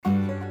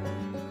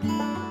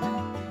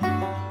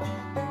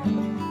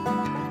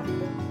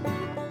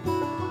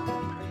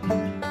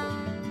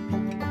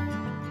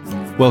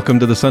Welcome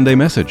to the Sunday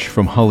Message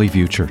from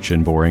Hollyview Church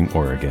in Boring,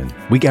 Oregon.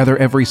 We gather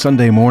every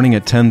Sunday morning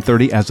at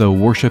 10:30 as a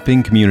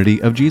worshiping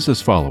community of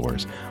Jesus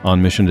followers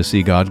on mission to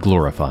see God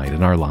glorified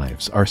in our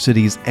lives, our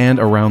cities, and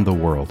around the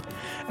world.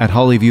 At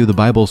Hollyview, the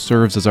Bible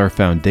serves as our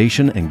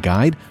foundation and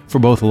guide for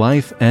both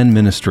life and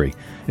ministry.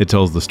 It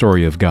tells the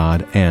story of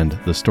God and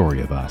the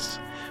story of us.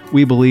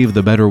 We believe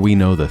the better we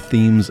know the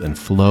themes and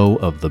flow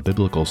of the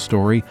biblical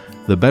story,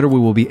 the better we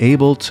will be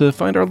able to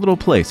find our little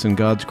place in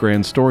God's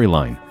grand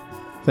storyline.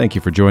 Thank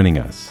you for joining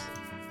us.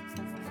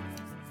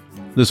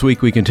 This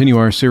week we continue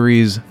our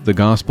series, The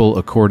Gospel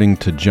According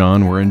to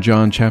John. We're in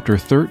John chapter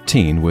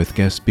 13 with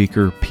guest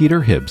speaker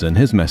Peter Hibbs and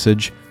his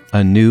message,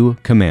 A New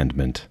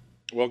Commandment.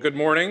 Well, good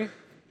morning.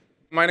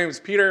 My name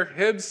is Peter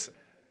Hibbs.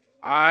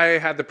 I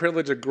had the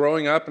privilege of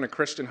growing up in a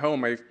Christian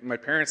home. My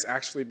parents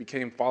actually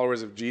became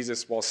followers of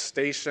Jesus while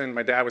stationed.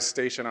 My dad was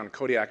stationed on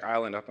Kodiak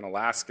Island up in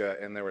Alaska,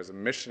 and there was a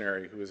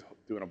missionary who was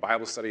doing a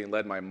Bible study and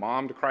led my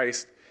mom to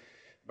Christ.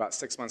 About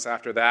 6 months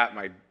after that,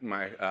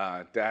 my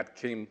dad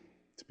came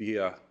to be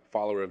a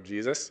follower of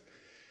Jesus.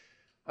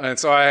 And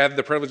so I had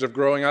the privilege of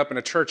growing up in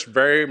a church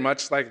very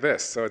much like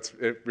this. So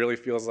it really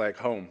feels like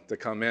home to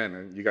come in.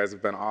 And you guys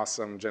have been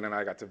awesome. Jen and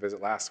I got to visit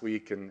last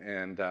week.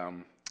 And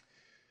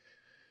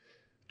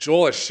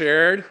Joel has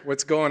shared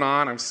what's going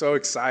on. I'm so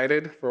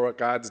excited for what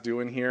God's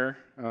doing here.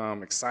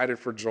 Excited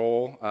for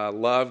Joel.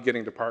 Love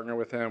getting to partner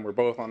with him. We're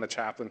both on the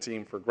chaplain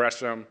team for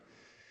Gresham.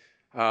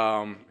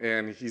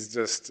 And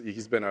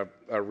he's been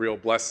a real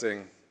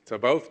blessing to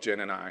both Jen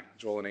and I,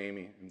 Joel and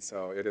Amy, and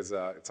so it's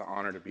an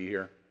honor to be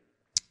here.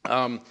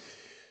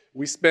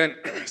 We spent,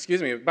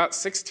 about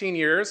 16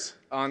 years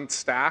on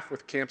staff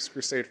with Campus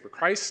Crusade for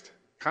Christ,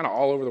 kind of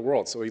all over the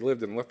world. So we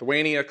lived in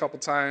Lithuania a couple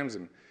times,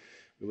 and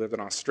we lived in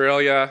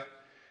Australia.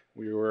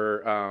 We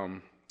were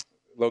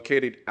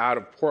located out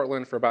of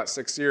Portland for about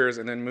 6 years,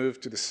 and then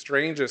moved to the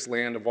strangest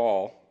land of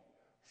all,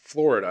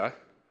 Florida.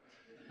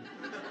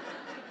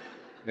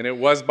 And it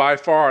was by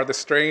far the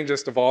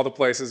strangest of all the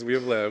places we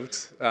have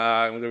lived. We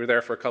were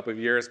there for a couple of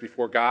years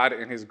before God,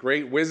 in his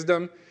great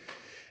wisdom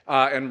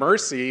and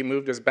mercy,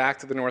 moved us back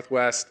to the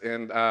Northwest,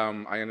 and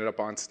I ended up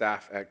on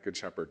staff at Good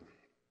Shepherd.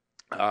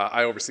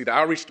 I oversee the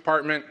outreach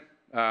department,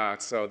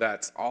 so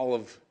that's all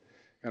of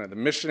kind of the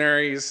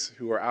missionaries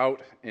who are out,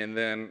 and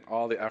then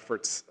all the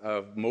efforts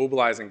of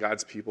mobilizing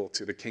God's people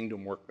to the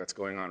kingdom work that's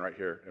going on right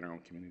here in our own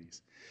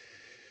communities.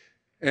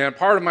 And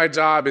part of my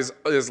job is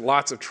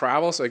lots of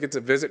travel, so I get to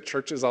visit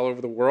churches all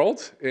over the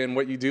world. And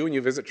what you do when you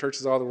visit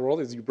churches all over the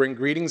world is you bring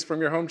greetings from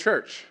your home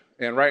church.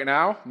 And right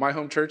now, my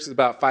home church is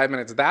about 5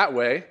 minutes that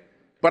way,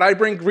 but I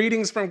bring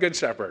greetings from Good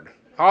Shepherd.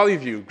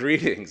 Hollyview,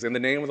 greetings in the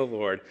name of the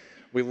Lord.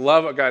 We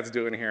love what God's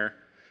doing here.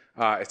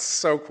 It's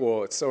so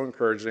cool. It's so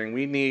encouraging.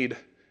 We need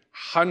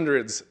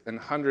hundreds and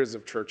hundreds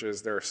of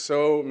churches. There are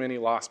so many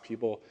lost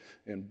people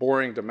in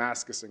Boring,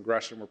 Damascus, and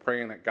Gresham. We're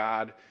praying that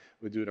God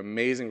would do an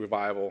amazing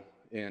revival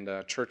and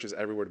churches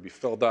everywhere to be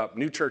filled up.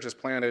 New churches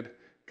planted,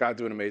 God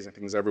doing amazing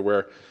things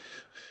everywhere.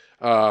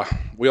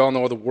 We all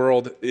know the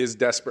world is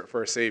desperate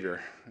for a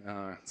Savior.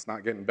 It's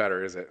not getting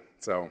better, is it?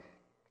 So,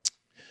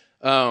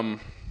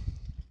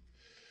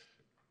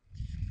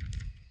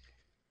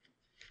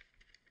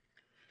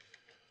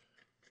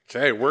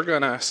 okay, we're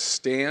going to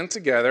stand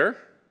together,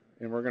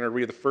 and we're going to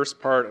read the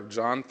first part of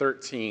John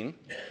 13.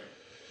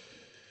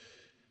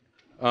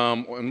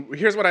 And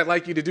here's what I'd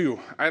like you to do.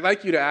 I'd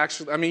like you to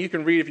actually, you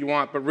can read if you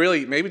want, but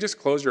really, maybe just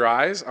close your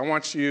eyes. I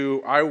want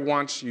you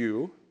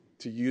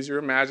to use your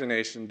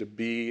imagination to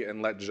be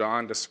and let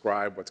John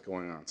describe what's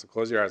going on. So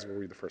close your eyes, we'll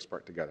read the first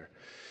part together.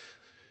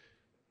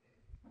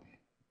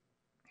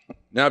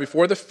 Now,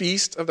 before the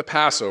feast of the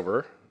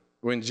Passover,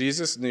 when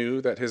Jesus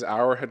knew that his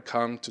hour had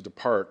come to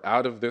depart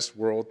out of this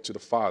world to the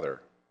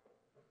Father,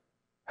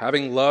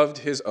 having loved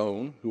his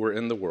own who were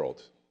in the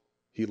world,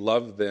 he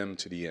loved them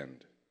to the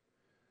end.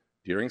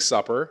 During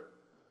supper,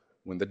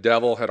 when the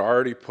devil had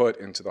already put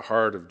into the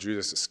heart of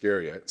Judas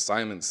Iscariot,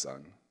 Simon's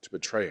son, to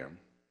betray him,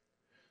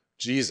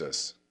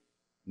 Jesus,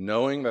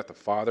 knowing that the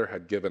Father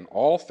had given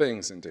all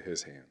things into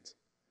his hands,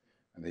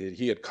 and that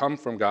he had come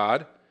from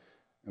God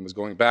and was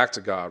going back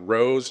to God,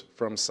 rose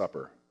from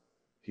supper.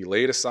 He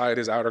laid aside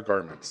his outer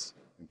garments,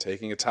 and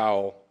taking a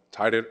towel,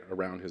 tied it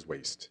around his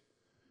waist.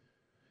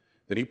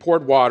 Then he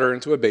poured water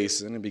into a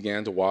basin and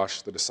began to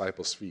wash the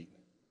disciples' feet,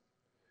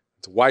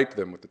 to wipe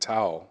them with the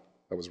towel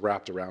that was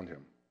wrapped around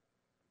him.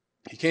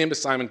 He came to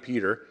Simon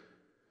Peter,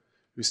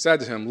 who said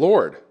to him,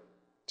 "Lord,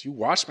 do you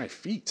wash my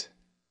feet?"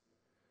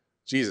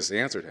 Jesus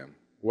answered him,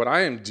 "What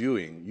I am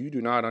doing you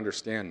do not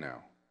understand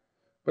now,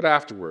 but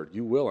afterward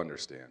you will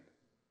understand."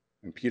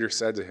 And Peter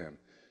said to him,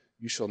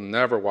 "You shall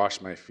never wash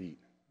my feet."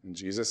 And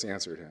Jesus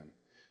answered him,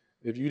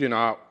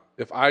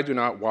 If I do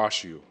not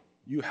wash you,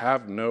 you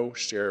have no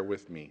share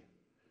with me."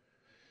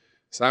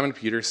 Simon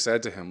Peter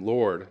said to him,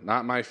 "Lord,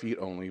 not my feet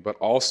only, but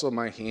also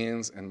my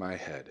hands and my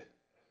head."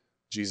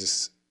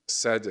 Jesus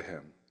said to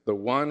him, "The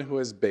one who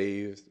has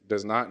bathed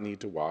does not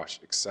need to wash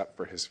except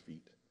for his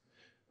feet,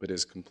 but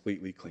is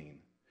completely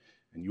clean.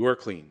 And you are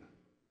clean,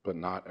 but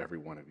not every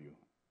one of you."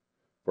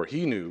 For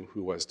he knew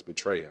who was to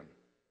betray him.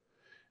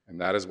 And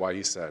that is why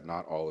he said,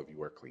 not all of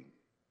you are clean.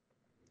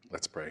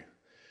 Let's pray.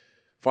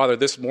 Father,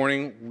 this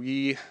morning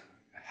we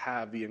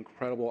have the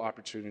incredible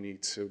opportunity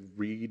to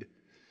read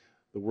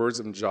the words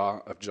of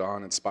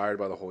John, inspired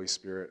by the Holy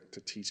Spirit, to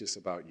teach us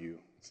about you.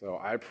 So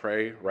I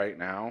pray right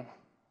now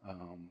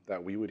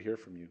that we would hear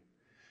from you.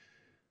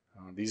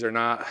 These are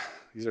not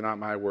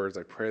my words.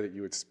 I pray that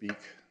you would speak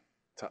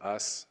to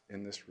us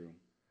in this room,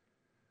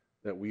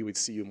 that we would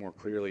see you more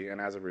clearly, and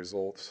as a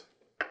result,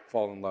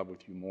 fall in love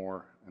with you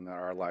more, and that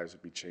our lives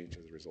would be changed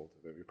as a result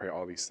of it. We pray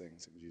all these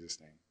things in Jesus'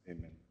 name.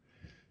 Amen.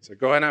 So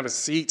go ahead and have a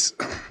seat.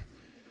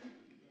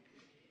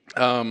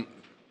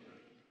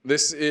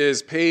 This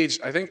is page,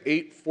 I think,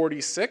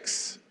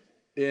 846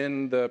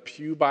 in the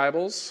Pew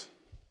Bibles.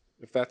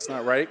 If that's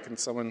not right, can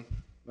someone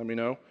let me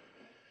know?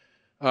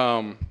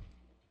 I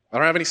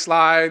don't have any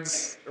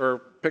slides or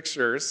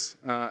pictures,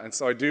 and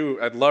so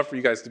I'd love for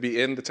you guys to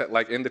be in the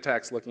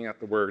text, looking at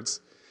the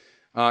words.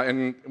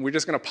 And we're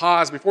just going to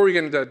pause before we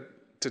get into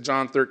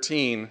John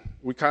 13.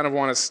 We kind of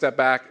want to step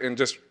back and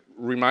just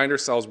remind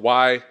ourselves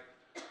why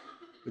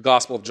the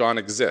Gospel of John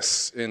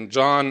exists. And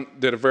John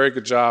did a very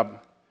good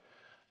job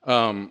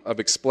of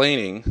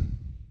explaining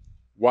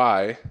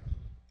why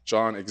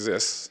John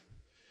exists.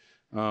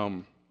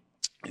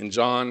 In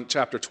John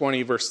chapter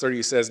 20, verse 30,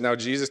 he says, "Now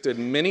Jesus did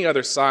many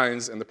other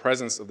signs in the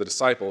presence of the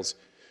disciples,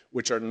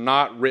 which are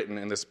not written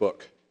in this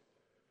book.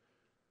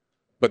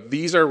 But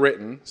these are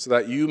written so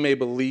that you may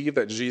believe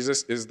that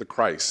Jesus is the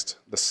Christ,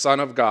 the Son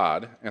of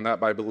God, and that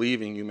by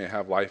believing you may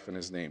have life in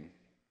his name."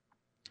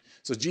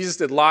 So Jesus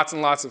did lots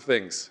and lots of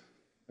things.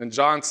 And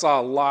John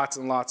saw lots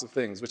and lots of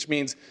things, which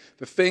means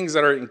the things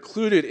that are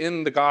included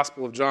in the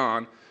Gospel of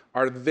John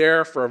are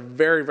there for a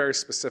very, very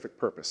specific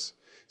purpose.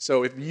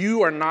 So if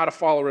you are not a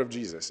follower of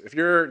Jesus, if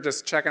you're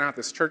just checking out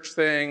this church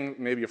thing,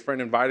 maybe a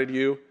friend invited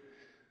you,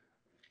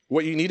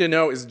 what you need to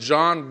know is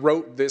John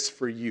wrote this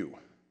for you.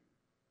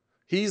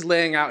 He's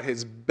laying out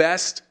his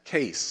best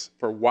case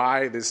for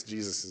why this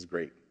Jesus is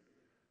great.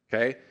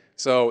 Okay?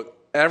 So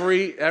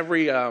every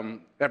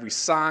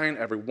sign,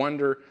 every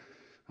wonder,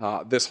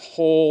 this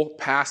whole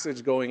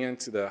passage going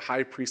into the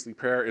high priestly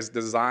prayer is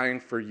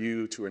designed for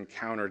you to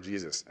encounter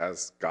Jesus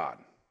as God.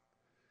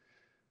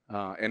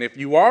 And if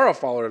you are a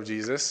follower of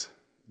Jesus,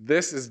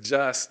 this is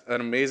just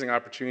an amazing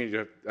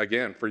opportunity,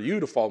 for you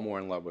to fall more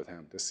in love with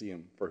him, to see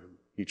him for who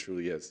he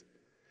truly is.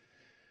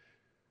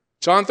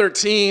 John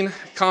 13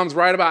 comes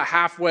right about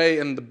halfway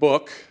in the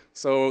book.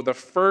 So the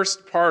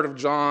first part of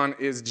John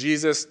is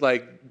Jesus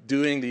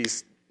doing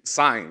these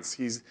signs.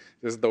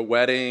 There's the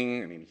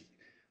wedding,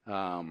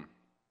 and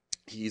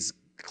he's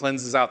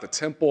cleanses out the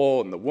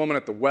temple and the woman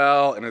at the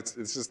well, and it's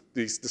just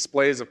these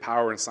displays of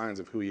power and signs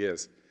of who he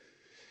is.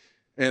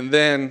 And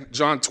then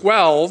John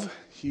 12,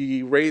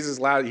 he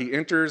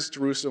enters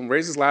Jerusalem,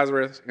 raises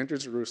Lazarus,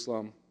 enters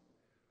Jerusalem.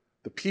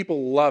 The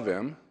people love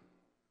him,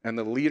 and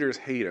the leaders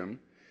hate him.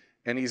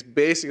 And he's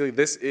basically,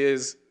 this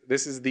is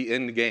the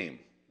end game,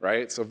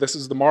 right? So if this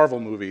is the Marvel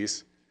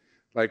movies,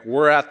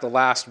 we're at the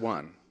last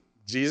one.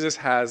 Jesus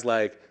has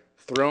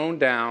thrown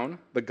down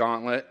the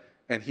gauntlet,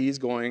 and he's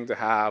going to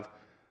have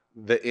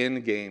the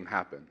end game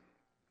happen.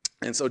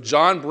 And so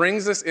John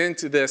brings us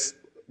into this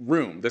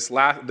room,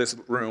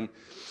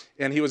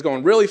 and he was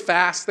going really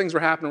fast. Things were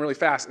happening really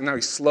fast, and now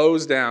he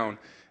slows down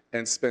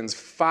and spends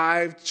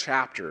 5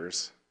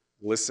 chapters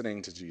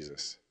listening to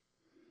Jesus.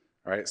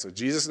 All right, so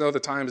Jesus knows the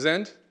time's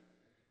end.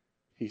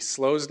 He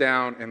slows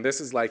down, and this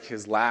is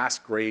his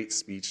last great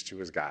speech to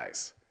his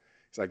guys.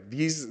 It's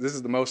this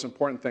is the most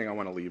important thing I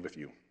want to leave with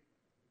you.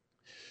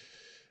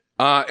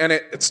 And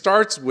it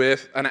starts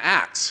with an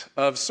act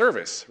of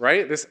service,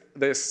 right?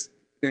 This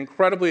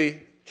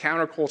incredibly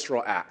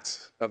countercultural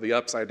act of the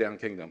upside-down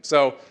kingdom.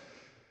 So,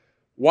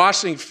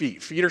 washing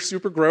feet. Feet are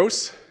super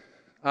gross.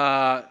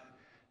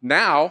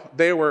 Now,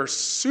 they were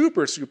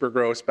super, super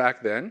gross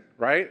back then,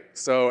 right?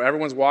 So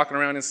everyone's walking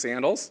around in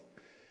sandals.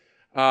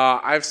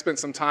 I've spent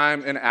some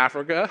time in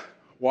Africa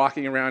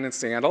walking around in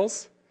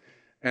sandals,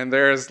 and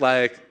there's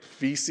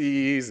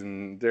feces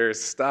and there's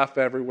stuff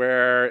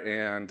everywhere.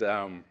 And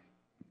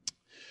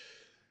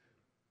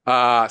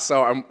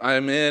so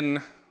I'm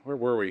in, where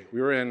were we?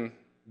 We were in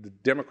the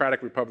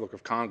Democratic Republic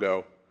of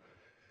Congo.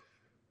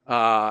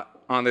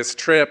 On this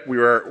trip, we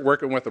were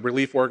working with a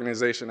relief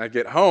organization. I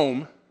get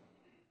home,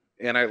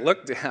 and I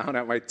look down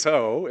at my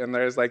toe, and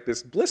there's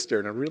this blister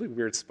in a really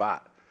weird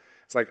spot.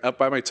 It's up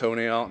by my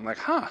toenail.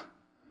 I'm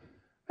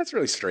that's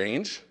really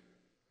strange.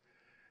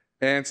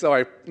 And so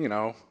I'm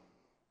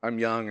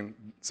young, and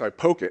so I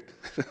poke it.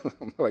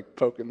 I'm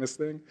poking this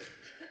thing,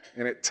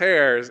 and it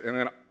tears, and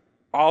then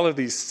all of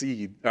these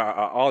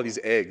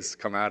eggs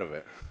come out of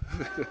it.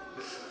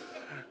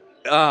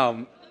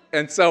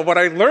 And so what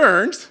I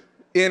learned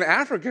in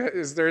Africa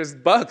is there's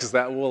bugs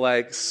that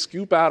will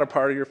scoop out a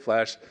part of your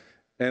flesh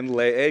and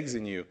lay eggs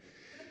in you.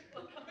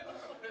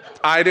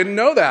 I didn't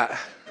know that.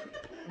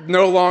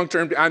 No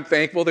long-term, I'm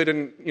thankful they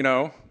didn't,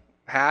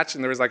 hatch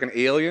and there was an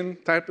alien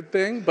type of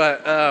thing,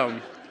 but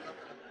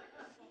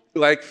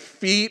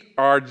feet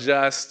are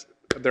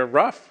they're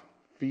rough.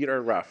 Feet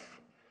are rough.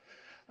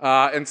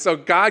 And so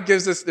God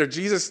gives us,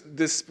 Jesus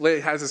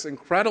has this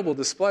incredible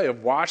display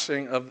of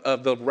washing,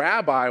 of the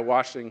rabbi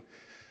washing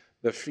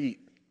the feet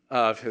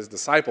of his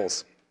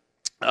disciples.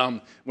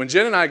 When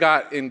Jen and I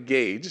got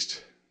engaged,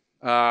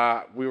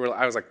 I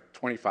was like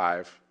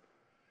 25.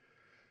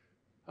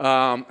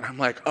 And I'm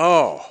like,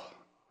 oh,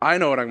 I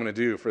know what I'm going to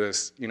do for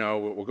this.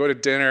 We'll go to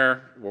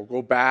dinner, we'll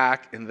go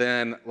back, and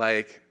then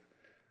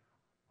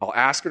I'll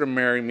ask her to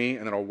marry me,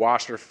 and then I'll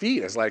wash her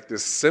feet as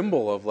this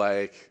symbol of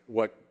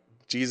what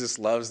Jesus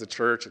loves the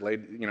church.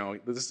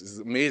 This is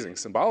amazing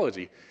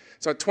symbology.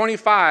 So at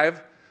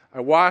 25, I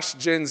washed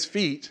Jen's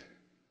feet,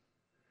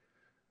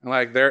 and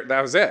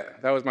that was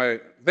it. That was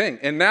my thing.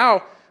 And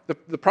now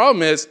the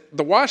problem is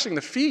the washing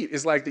the feet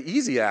is the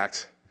easy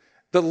act.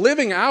 The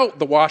living out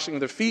the washing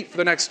of the feet for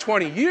the next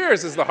 20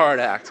 years is the hard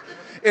act.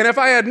 And if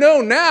I had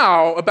known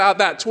now about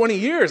that 20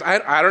 years,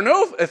 I don't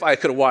know if I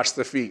could have washed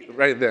the feet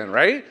right then,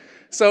 right?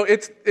 So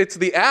it's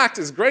the act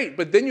is great,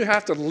 but then you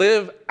have to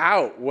live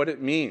out what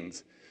it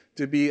means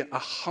to be a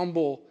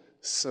humble,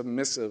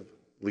 submissive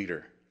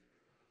leader.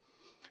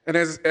 And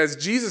as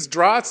Jesus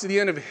draws to the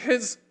end of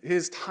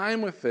his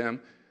time with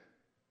them,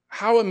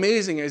 how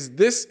amazing is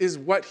this is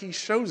what he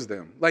shows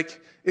them.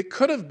 It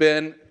could have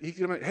been,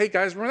 hey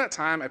guys, remember that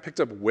time I picked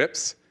up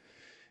whips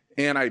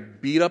and I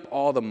beat up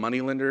all the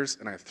moneylenders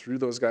and I threw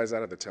those guys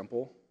out of the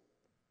temple?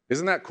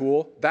 Isn't that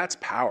cool? That's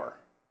power.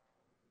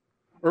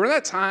 Remember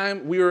that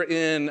time we were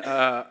in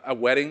a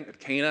wedding at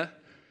Cana?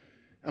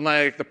 And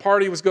the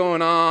party was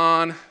going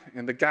on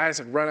and the guys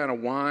had run out of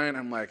wine.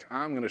 I'm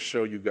going to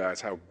show you guys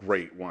how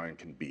great wine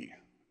can be.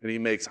 And he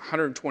makes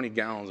 120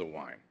 gallons of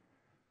wine.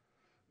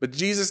 But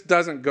Jesus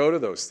doesn't go to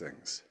those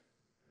things.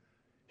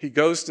 He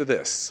goes to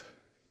this.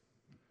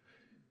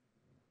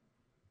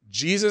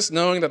 Jesus,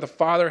 knowing that the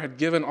Father had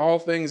given all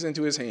things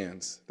into his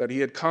hands, that he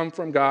had come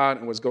from God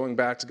and was going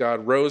back to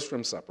God, rose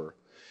from supper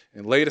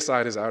and laid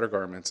aside his outer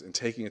garments and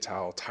taking a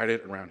towel, tied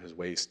it around his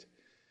waist,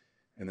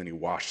 and then he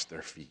washed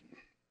their feet.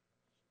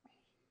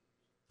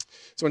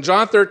 So in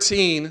John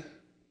 13,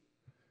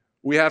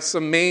 we have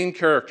some main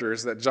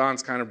characters that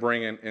John's kind of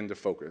bringing into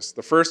focus.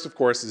 The first, of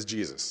course, is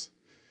Jesus.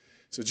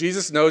 So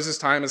Jesus knows his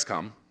time has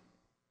come.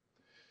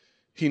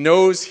 He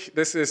knows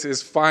this is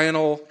his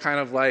final kind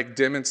of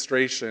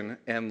demonstration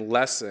and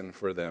lesson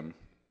for them.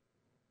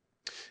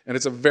 And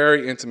it's a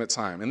very intimate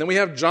time. And then we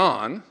have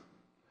John,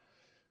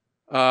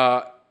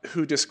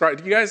 who do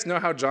you guys know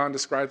how John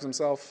describes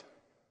himself?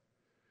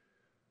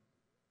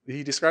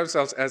 He describes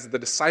himself as the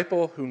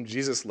disciple whom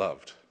Jesus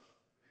loved.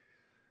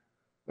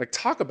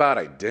 Talk about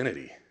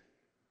identity,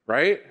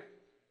 right?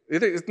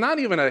 It's not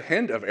even a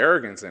hint of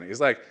arrogance in it.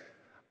 He's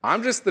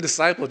I'm just the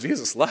disciple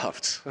Jesus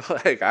loved.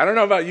 I don't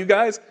know about you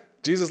guys.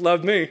 Jesus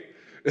loved me.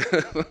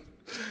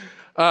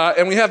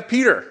 And we have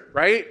Peter,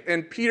 right?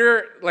 And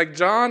Peter,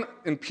 John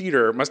and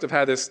Peter must have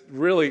had this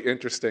really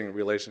interesting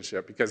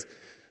relationship because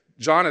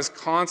John is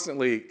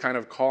constantly kind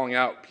of calling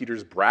out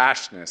Peter's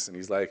brashness. And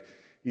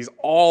he's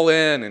all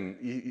in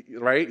and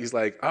right? He's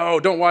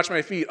oh, don't wash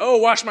my feet. Oh,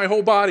 wash my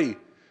whole body,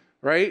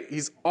 right?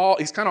 He's kind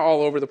of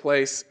all over the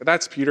place.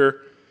 That's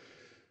Peter.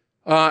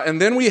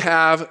 And then we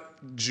have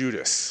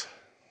Judas.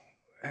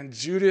 And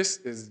Judas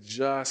is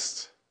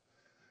just,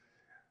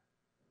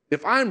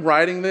 if I'm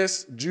writing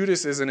this,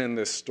 Judas isn't in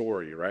this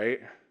story, right?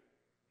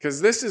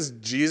 Because this is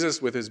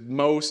Jesus with his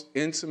most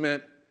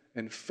intimate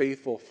and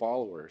faithful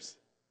followers.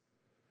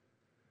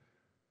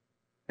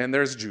 And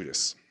there's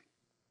Judas.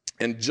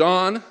 And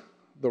John,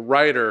 the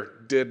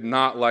writer, did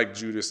not like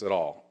Judas at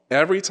all.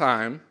 Every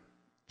time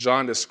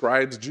John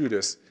describes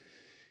Judas,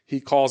 he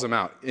calls him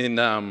out.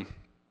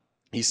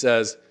 He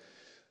says,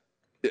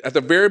 at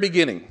the very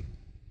beginning,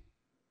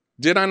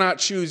 did I not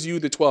choose you,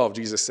 the 12,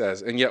 Jesus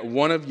says, and yet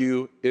one of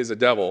you is a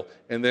devil.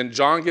 And then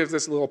John gives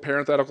this little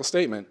parenthetical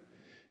statement.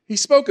 He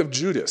spoke of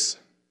Judas.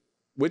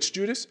 Which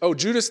Judas? Oh,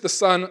 Judas, the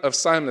son of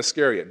Simon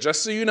Iscariot.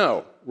 Just so you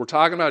know, we're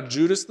talking about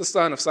Judas, the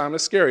son of Simon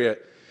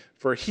Iscariot,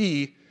 for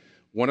he,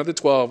 one of the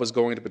 12, was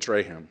going to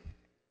betray him.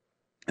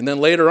 And then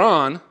later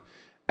on,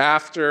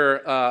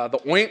 after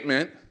the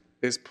ointment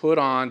is put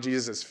on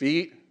Jesus'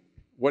 feet,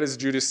 what does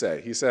Judas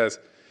say? He says,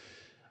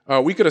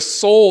 we could have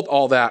sold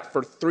all that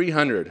for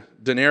 300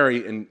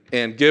 denarii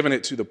and given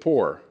it to the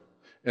poor.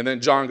 And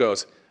then John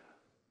goes,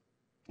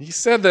 he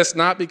said this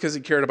not because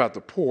he cared about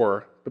the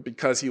poor, but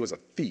because he was a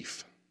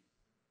thief.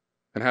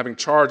 And having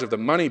charge of the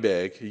money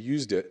bag, he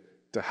used it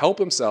to help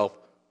himself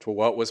to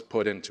what was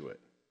put into it.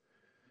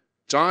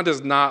 John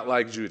does not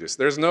like Judas.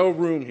 There's no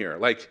room here.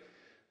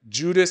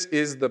 Judas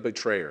is the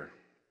betrayer.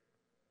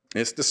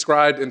 It's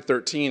described in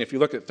 13. If you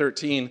look at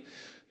 13,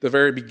 the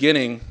very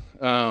beginning,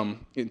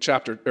 in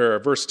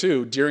verse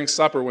 2, during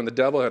supper, when the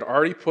devil had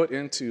already put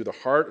into the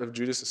heart of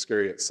Judas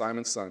Iscariot,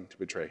 Simon's son, to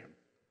betray him.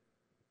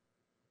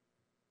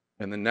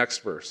 And the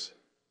next verse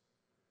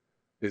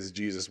is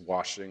Jesus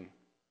washing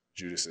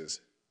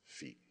Judas's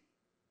feet.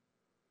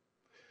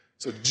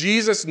 So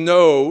Jesus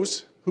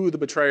knows who the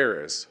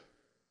betrayer is.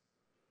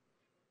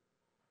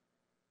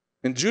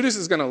 And Judas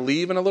is going to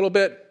leave in a little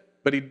bit,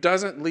 but he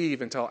doesn't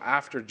leave until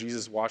after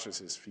Jesus washes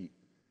his feet.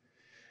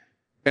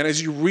 And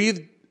as you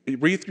read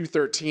read through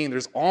 13,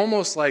 there's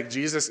almost like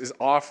Jesus is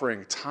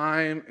offering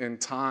time and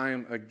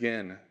time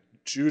again,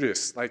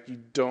 Judas, like you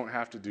don't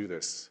have to do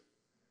this.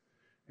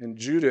 And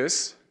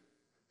Judas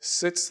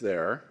sits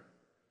there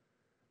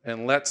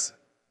and lets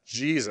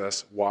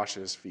Jesus wash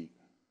his feet.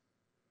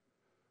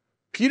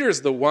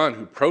 Peter's the one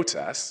who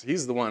protests.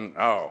 He's the one,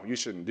 oh, you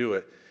shouldn't do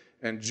it.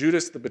 And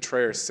Judas, the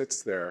betrayer,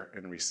 sits there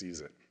and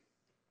receives it.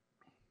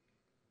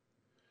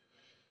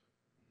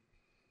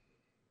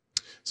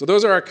 So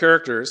those are our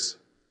characters.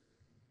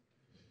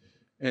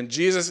 And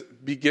Jesus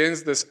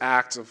begins this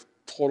act of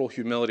total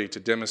humility to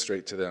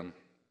demonstrate to them.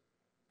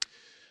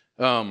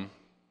 And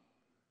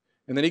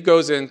then he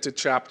goes into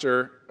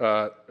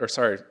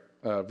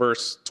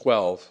verse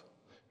 12.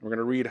 We're going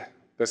to read,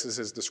 this is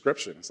his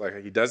description. It's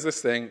like he does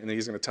this thing, and then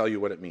he's going to tell you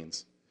what it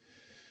means.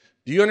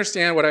 Do you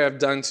understand what I have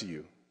done to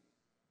you?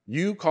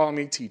 You call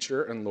me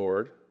teacher and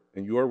Lord,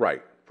 and you are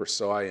right, for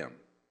so I am.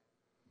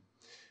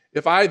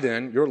 If I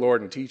then, your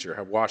Lord and teacher,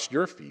 have washed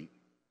your feet,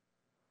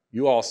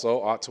 you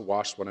also ought to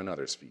wash one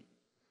another's feet.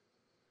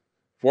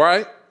 For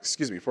I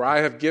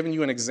have given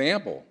you an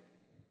example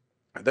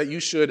that you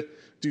should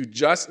do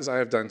just as I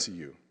have done to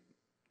you.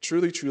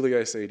 Truly, truly,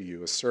 I say to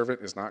you, a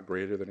servant is not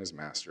greater than his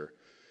master,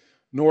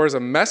 nor is a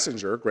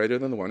messenger greater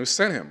than the one who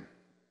sent him.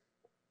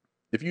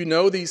 If you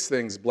know these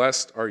things,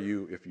 blessed are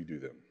you if you do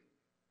them.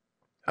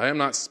 I am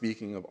not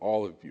speaking of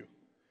all of you.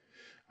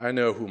 I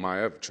know whom I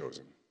have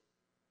chosen,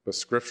 but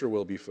Scripture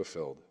will be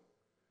fulfilled.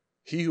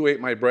 He who ate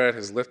my bread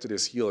has lifted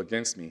his heel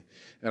against me,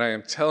 and I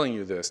am telling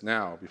you this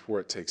now before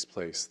it takes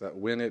place, that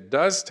when it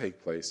does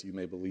take place, you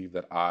may believe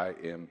that I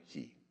am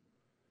he.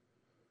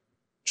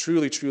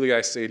 Truly, truly,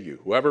 I say to you,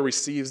 whoever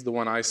receives the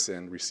one I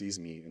send receives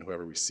me, and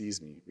whoever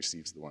receives me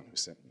receives the one who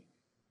sent me.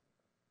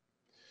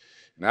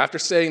 And after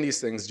saying these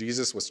things,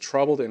 Jesus was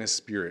troubled in his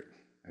spirit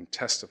and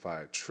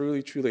testified,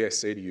 truly, truly, I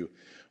say to you,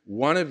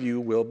 one of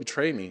you will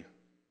betray me.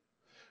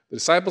 The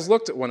disciples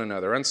looked at one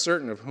another,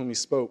 uncertain of whom he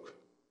spoke.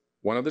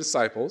 One of the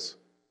disciples,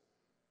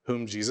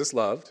 whom Jesus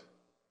loved,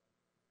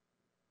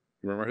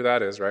 you remember who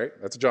that is, right?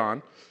 That's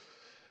John,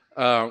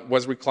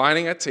 was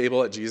reclining at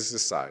table at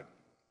Jesus' side.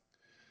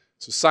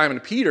 So Simon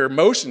Peter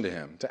motioned to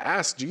him to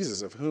ask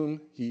Jesus of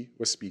whom he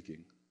was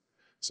speaking.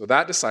 So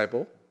that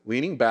disciple,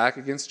 leaning back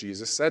against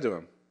Jesus, said to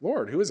him,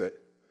 Lord, who is it?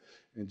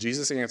 And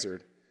Jesus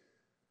answered,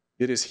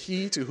 it is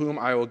he to whom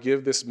I will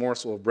give this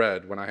morsel of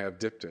bread when I have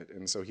dipped it.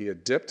 And so he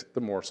had dipped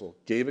the morsel,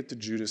 gave it to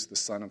Judas, the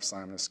son of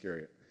Simon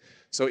Iscariot.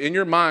 So in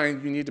your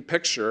mind, you need to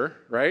picture,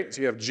 right?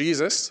 So you have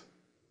Jesus,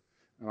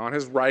 and on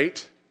his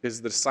right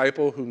is the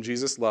disciple whom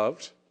Jesus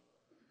loved.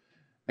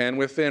 And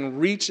within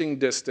reaching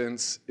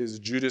distance is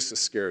Judas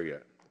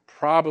Iscariot,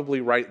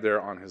 probably right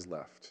there on his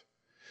left.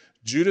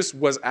 Judas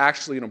was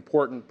actually an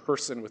important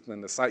person within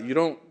the site. You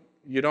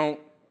don't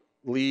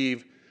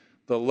leave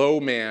the low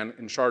man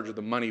in charge of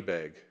the money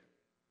bag.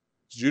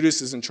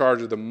 Judas is in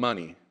charge of the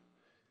money.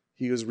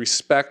 He was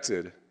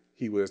respected.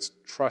 He was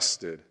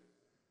trusted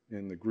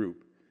in the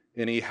group.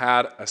 And he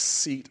had a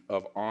seat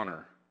of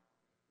honor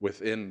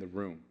within the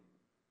room.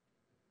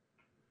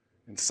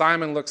 And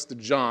Simon looks to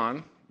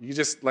John. You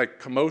just, like,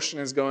 commotion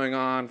is going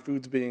on,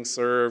 food's being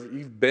served.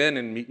 You've been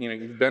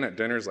at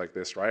dinners like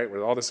this, right,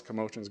 where all this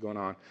commotion is going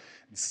on.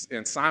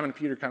 And Simon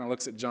Peter kind of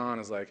looks at John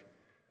and is like,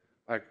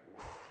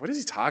 what is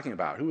he talking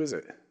about? Who is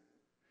it?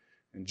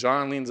 And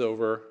John leans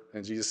over,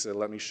 and Jesus said,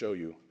 let me show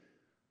you.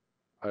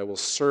 I will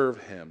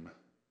serve him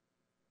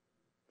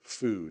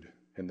food,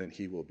 and then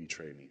he will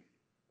betray me.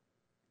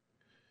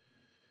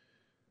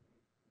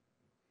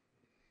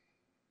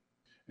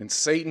 And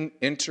Satan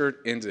entered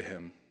into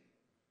him,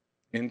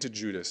 into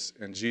Judas,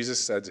 and Jesus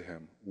said to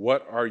him,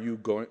 what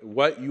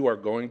you are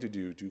going to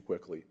do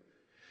quickly.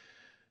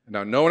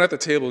 Now, no one at the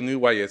table knew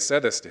why he had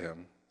said this to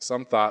him.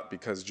 Some thought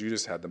because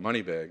Judas had the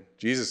money bag,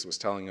 Jesus was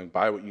telling him,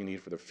 buy what you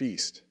need for the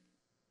feast,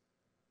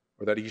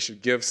 or that he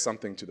should give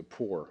something to the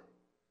poor.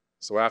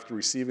 So after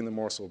receiving the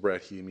morsel of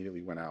bread, he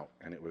immediately went out,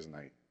 and it was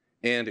night.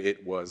 And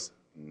it was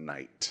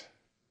night.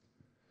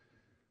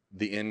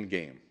 The end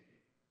game.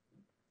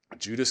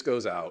 Judas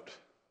goes out.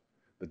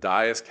 The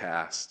die is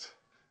cast.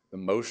 The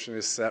motion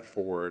is set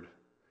forward.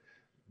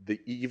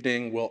 The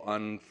evening will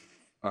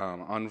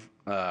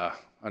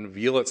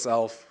unveil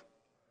itself.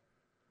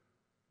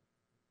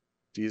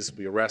 Jesus will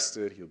be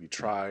arrested. He'll be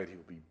tried. He'll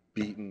be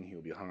beaten.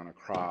 He'll be hung on a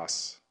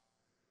cross.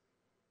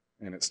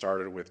 And it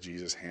started with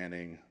Jesus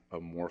handing a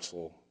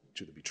morsel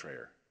to the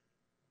betrayer.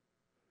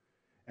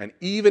 And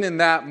even in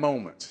that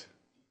moment,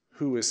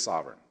 who is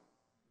sovereign?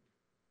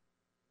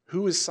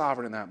 Who is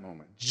sovereign in that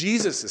moment?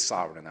 Jesus is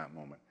sovereign in that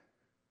moment.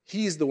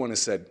 He's the one who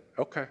said,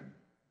 okay,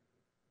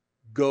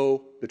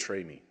 go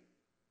betray me.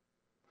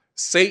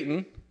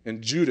 Satan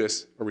and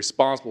Judas are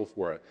responsible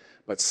for it,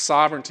 but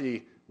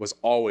sovereignty was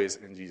always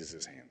in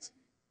Jesus' hands.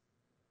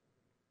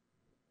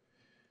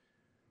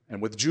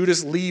 And with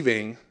Judas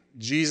leaving,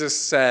 Jesus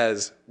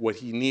says what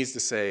he needs to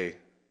say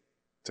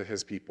to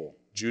his people.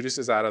 Judas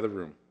is out of the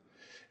room.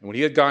 And when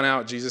he had gone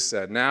out, Jesus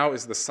said, now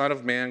is the Son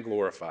of Man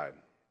glorified.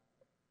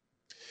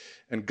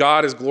 and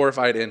God is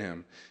glorified in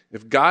him.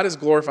 If God is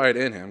glorified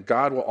in him,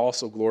 God will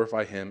also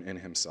glorify him in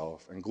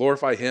himself and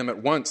glorify him at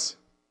once.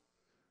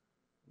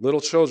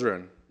 Little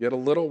children, yet a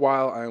little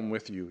while I am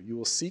with you. You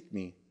will seek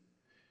me.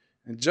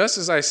 And just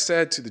as I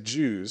said to the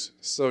Jews,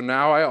 so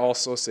now I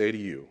also say to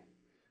you,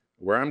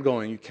 where I'm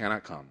going, you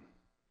cannot come.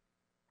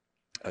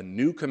 A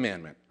new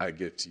commandment I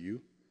give to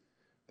you,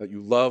 that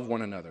you love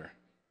one another.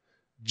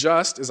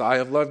 Just as I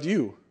have loved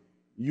you,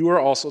 you are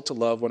also to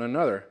love one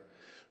another.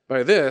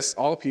 By this,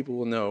 all people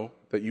will know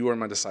that you are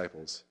my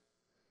disciples,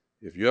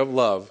 if you have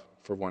love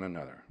for one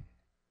another.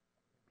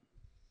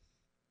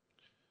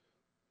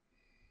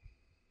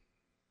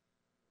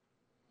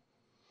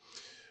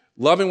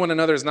 Loving one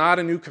another is not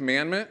a new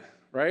commandment,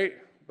 right?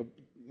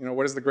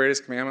 What is the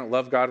greatest commandment?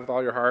 Love God with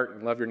all your heart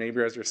and love your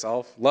neighbor as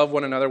yourself. Love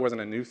one another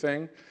wasn't a new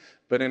thing,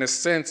 but in a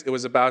sense, it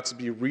was about to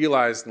be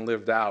realized and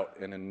lived out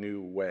in a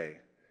new way.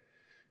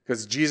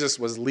 Because Jesus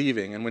was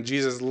leaving, and when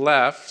Jesus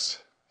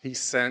left, he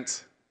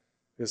sent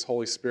his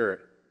Holy Spirit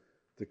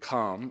to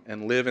come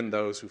and live in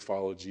those who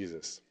follow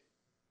Jesus.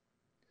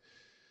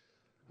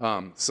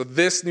 So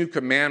this new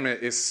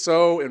commandment is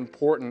so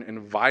important and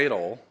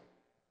vital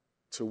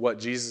to what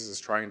Jesus is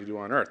trying to do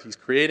on earth. He's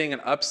creating an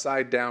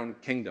upside-down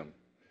kingdom,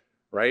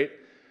 right?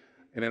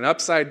 In an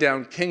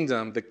upside-down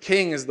kingdom, the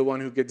king is the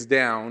one who gets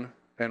down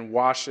and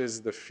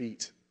washes the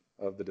feet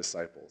of the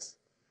disciples.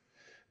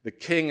 The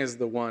king is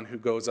the one who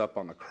goes up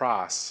on the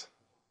cross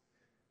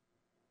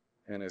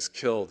and is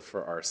killed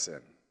for our sin.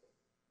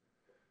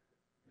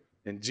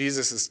 And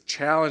Jesus is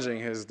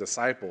challenging his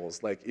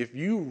disciples, like, if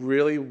you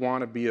really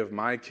want to be of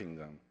my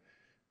kingdom,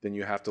 then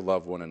you have to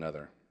love one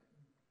another.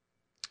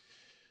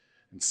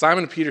 And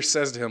Simon Peter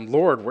says to him,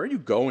 Lord, where are you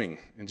going?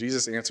 And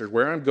Jesus answered,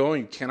 where I'm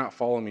going, you cannot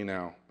follow me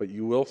now, but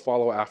you will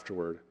follow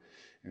afterward.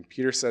 And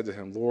Peter said to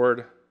him,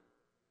 Lord,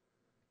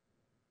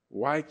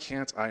 why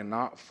can't I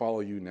not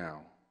follow you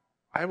now?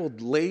 I will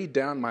lay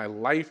down my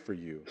life for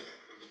you.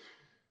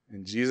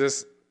 And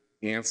Jesus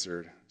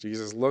answered,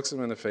 Jesus looks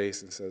him in the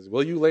face and says,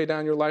 will you lay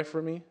down your life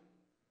for me?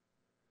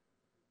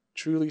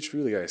 Truly,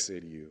 truly, I say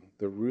to you,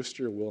 the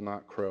rooster will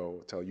not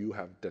crow till you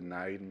have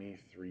denied me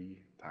 3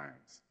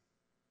 times.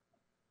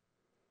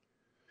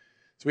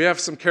 So we have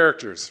some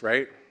characters,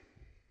 right?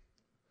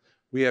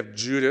 We have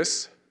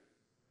Judas,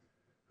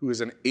 who is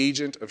an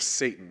agent of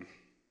Satan.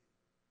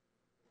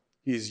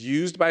 He is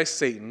used by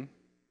Satan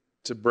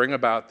to bring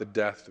about the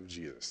death of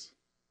Jesus.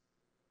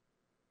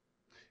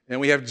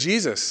 And we have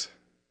Jesus,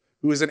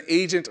 who is an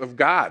agent of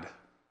God,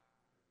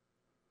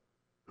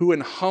 who in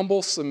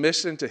humble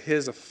submission to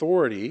his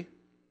authority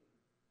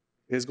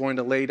is going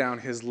to lay down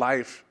his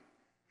life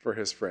for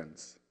his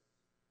friends.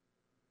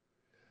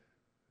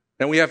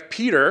 And we have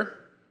Peter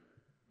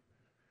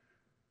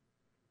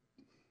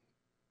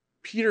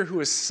who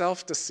is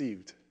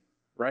self-deceived,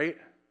 right?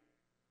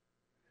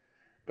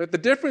 But the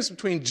difference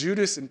between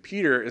Judas and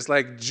Peter is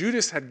like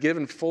Judas had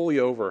given fully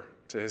over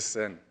to his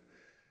sin.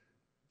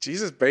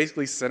 Jesus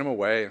basically sent him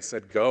away and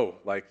said, go,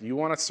 like, you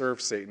want to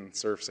serve Satan,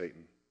 serve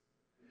Satan.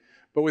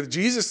 But with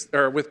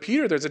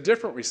Peter, there's a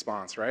different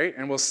response, right?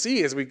 And we'll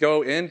see as we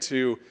go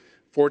into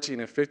 14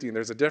 and 15,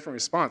 there's a different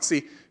response.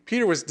 See,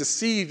 Peter was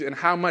deceived in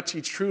how much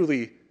he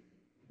truly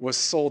was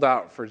sold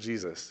out for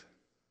Jesus.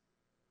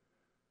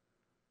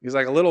 He's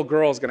like, a little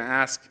girl is going to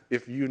ask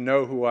if you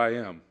know who I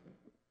am,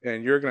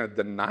 and you're going to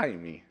deny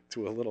me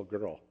to a little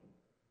girl.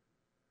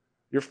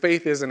 Your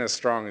faith isn't as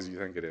strong as you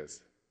think it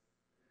is,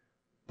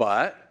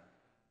 but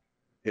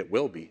it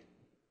will be.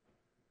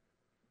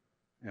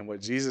 And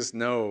what Jesus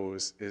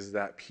knows is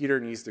that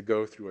Peter needs to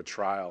go through a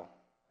trial,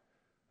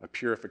 a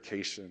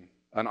purification,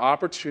 an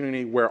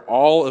opportunity where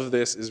all of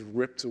this is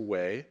ripped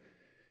away,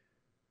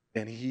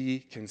 and he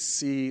can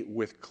see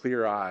with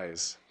clear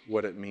eyes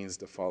what it means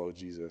to follow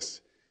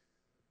Jesus.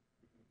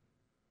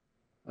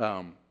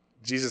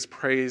 Jesus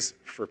prays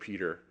for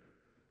Peter,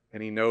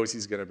 and he knows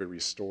he's going to be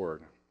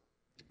restored.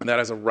 And that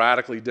is a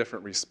radically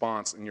different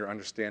response in your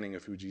understanding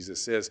of who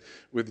Jesus is.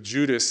 With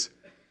Judas,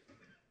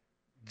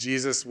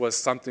 Jesus was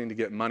something to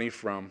get money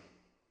from,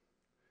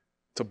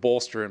 to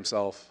bolster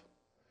himself.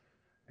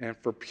 And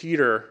for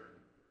Peter's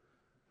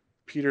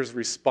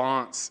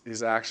response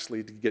is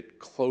actually to get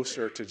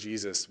closer to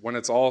Jesus. When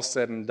it's all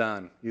said and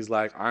done, he's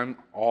like, I'm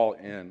all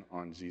in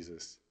on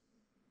Jesus.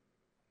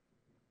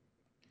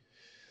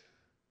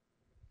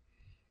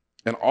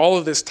 And all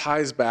of this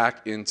ties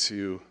back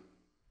into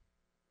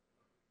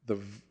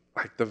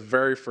the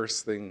very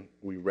first thing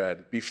we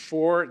read.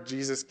 Before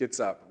Jesus gets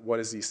up, what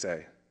does he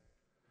say?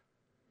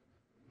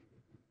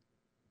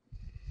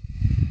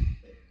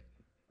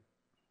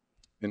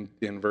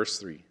 In verse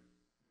 3,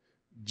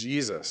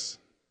 Jesus,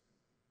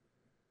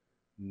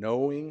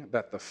 knowing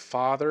that the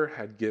Father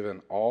had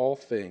given all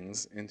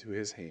things into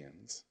his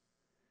hands,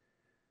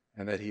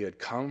 and that he had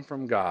come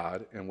from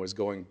God and was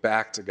going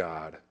back to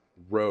God,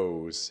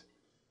 rose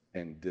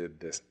and did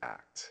this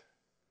act.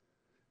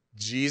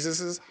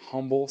 Jesus'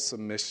 humble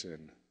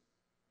submission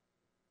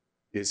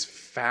is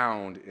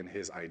found in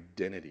his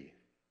identity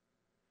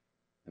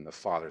in the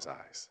Father's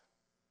eyes.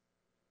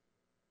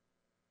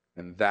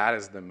 And that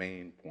is the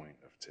main point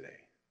of today.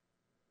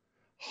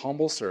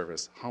 Humble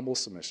service, humble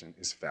submission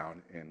is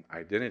found in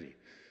identity.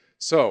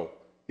 So,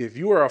 if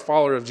you are a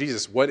follower of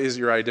Jesus, what is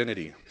your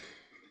identity?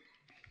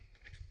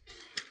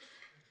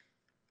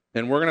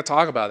 And we're going to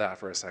talk about that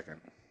for a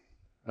second.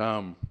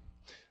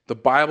 The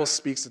Bible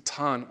speaks a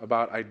ton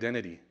about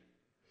identity.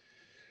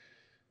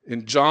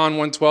 In John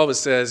 1:12, it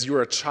says, you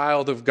are a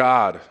child of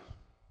God.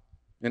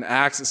 In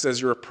Acts, it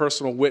says you're a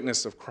personal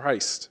witness of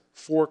Christ,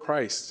 for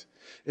Christ.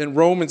 In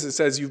Romans, it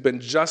says you've been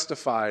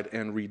justified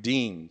and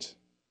redeemed.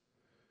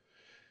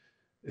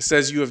 It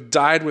says you have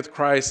died with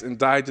Christ and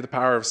died to the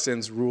power of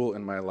sin's rule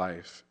in my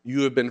life.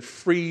 You have been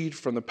freed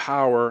from the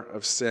power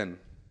of sin.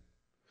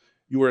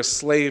 You are a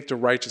slave to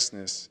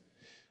righteousness.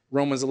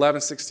 Romans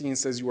 11:16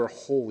 says you are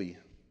holy.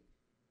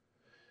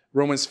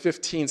 Romans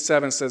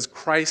 15:7 says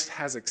Christ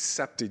has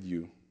accepted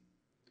you.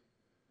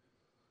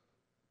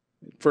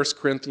 1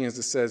 Corinthians,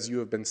 it says you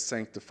have been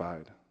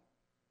sanctified.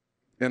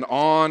 And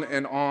on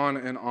and on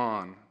and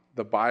on,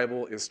 the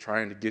Bible is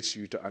trying to get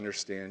you to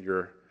understand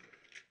your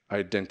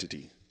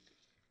identity.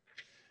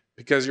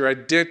 Because your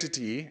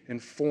identity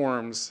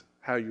informs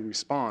how you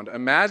respond.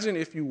 Imagine,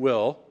 if you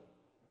will,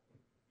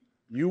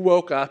 you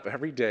woke up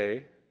every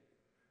day,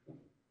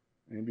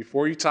 and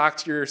before you talk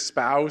to your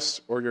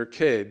spouse or your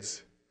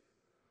kids,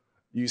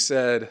 you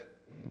said,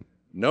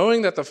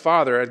 knowing that the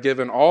Father had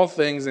given all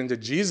things into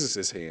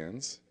Jesus'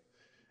 hands,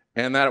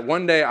 and that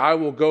one day I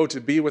will go to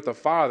be with the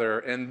Father,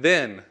 and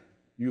then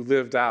you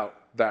lived out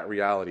that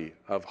reality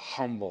of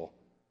humble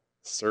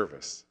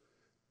service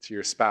to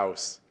your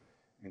spouse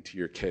and to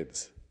your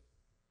kids.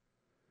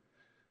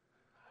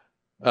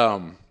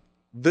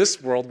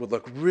 This world would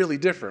look really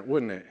different,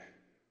 wouldn't it?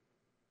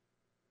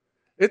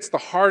 It's the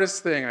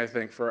hardest thing, I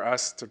think, for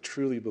us to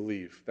truly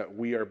believe that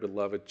we are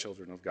beloved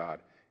children of God.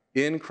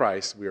 In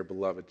Christ, we are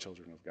beloved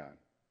children of God.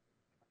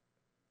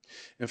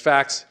 In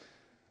fact,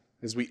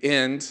 as we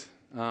end,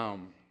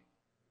 and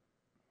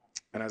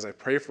as I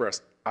pray for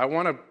us, I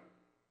want to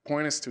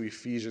point us to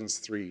Ephesians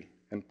 3.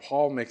 And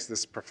Paul makes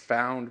this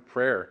profound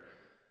prayer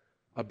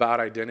about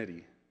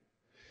identity.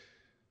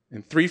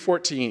 In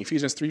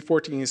Ephesians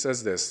 3:14, he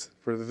says this,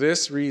 for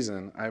this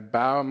reason I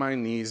bow my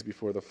knees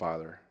before the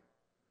Father,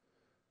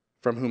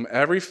 from whom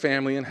every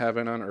family in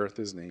heaven and on earth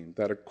is named,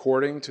 that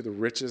according to the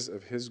riches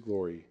of his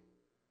glory,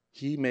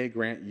 he may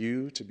grant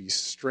you to be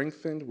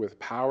strengthened with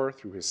power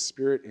through his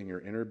Spirit in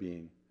your inner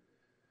being,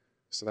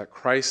 so that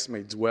Christ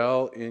may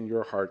dwell in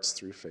your hearts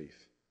through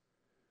faith.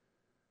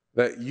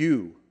 That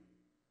you,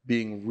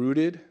 being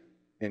rooted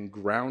and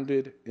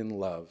grounded in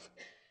love,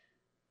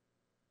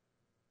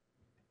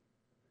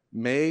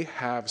 may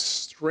have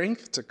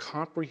strength to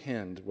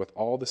comprehend with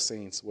all the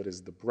saints what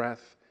is the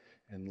breadth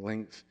and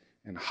length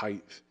and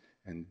height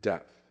and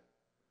depth,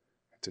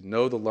 to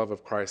know the love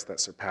of Christ that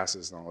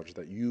surpasses knowledge,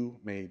 that you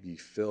may be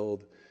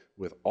filled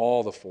with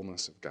all the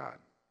fullness of God.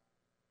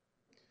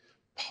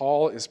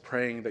 Paul is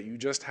praying that you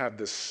just have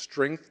this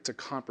strength to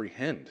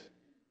comprehend.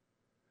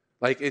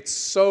 Like, it's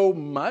so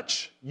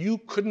much, you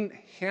couldn't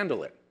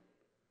handle it,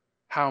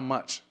 how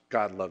much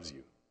God loves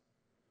you.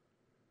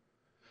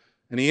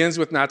 And he ends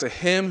with, now to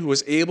him who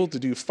is able to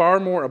do far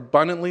more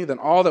abundantly than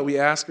all that we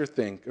ask or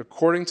think,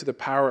 according to the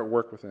power at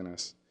work within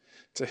us.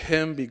 To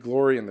him be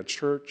glory in the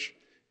church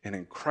and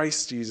in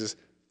Christ Jesus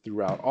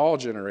throughout all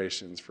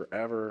generations,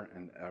 forever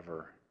and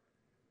ever.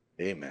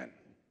 Amen.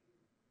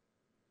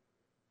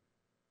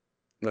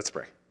 Let's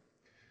pray.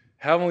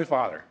 Heavenly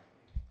Father,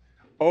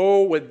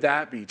 oh, would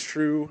that be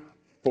true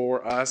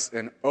for us,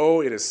 and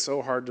oh, it is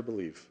so hard to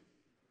believe.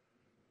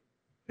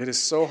 It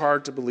is so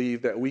hard to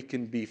believe that we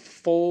can be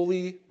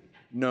fully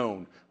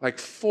known,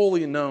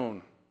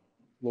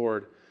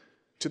 Lord,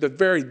 to the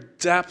very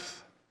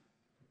depth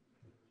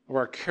of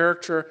our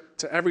character,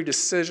 to every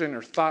decision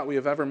or thought we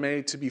have ever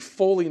made, to be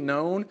fully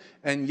known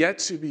and yet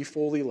to be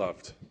fully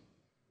loved.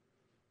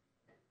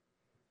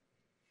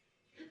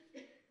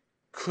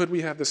 Could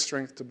we have the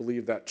strength to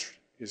believe that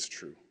is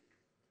true?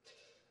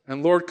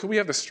 And Lord, could we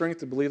have the strength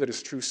to believe that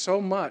it's true so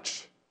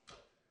much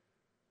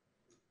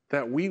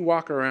that we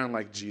walk around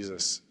like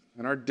Jesus,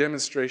 and our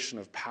demonstration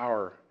of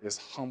power is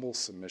humble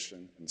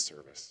submission and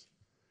service?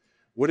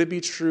 Would it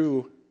be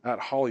true at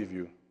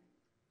Hollyview?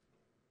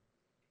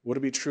 Would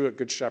it be true at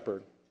Good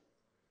Shepherd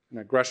and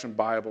at Gresham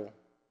Bible?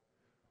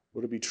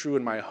 Would it be true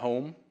in my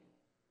home?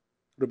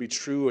 Would it be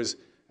true as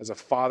a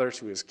father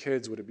to his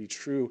kids? Would it be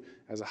true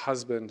as a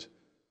husband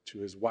to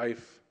his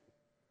wife?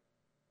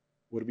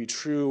 Would it be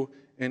true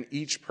in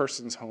each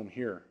person's home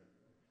here,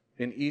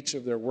 in each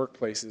of their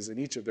workplaces, in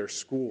each of their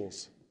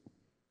schools?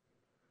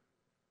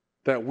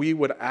 That we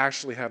would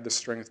actually have the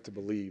strength to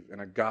believe in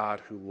a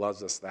God who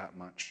loves us that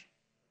much.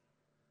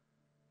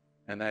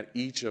 And that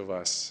each of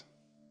us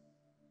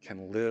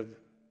can live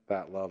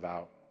that love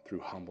out through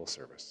humble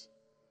service.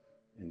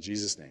 In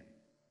Jesus' name,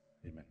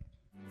 amen.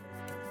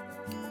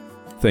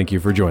 Thank you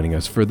for joining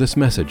us for this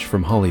message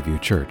from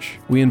Hollyview Church.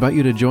 We invite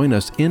you to join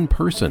us in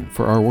person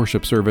for our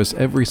worship service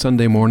every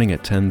Sunday morning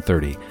at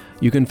 10:30.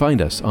 You can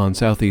find us on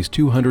Southeast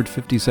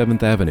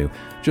 257th Avenue,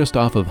 just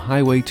off of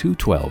Highway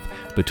 212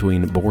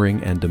 between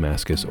Boring and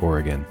Damascus,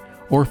 Oregon.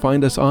 or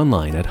find us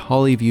online at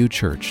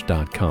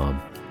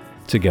hollyviewchurch.com.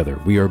 Together,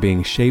 we are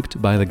being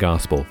shaped by the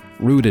gospel,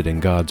 rooted in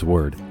God's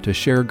Word, to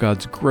share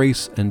God's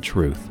grace and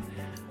truth.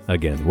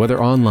 Again,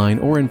 whether online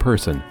or in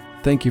person,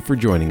 thank you for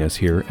joining us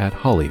here at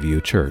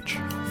Hollyview Church.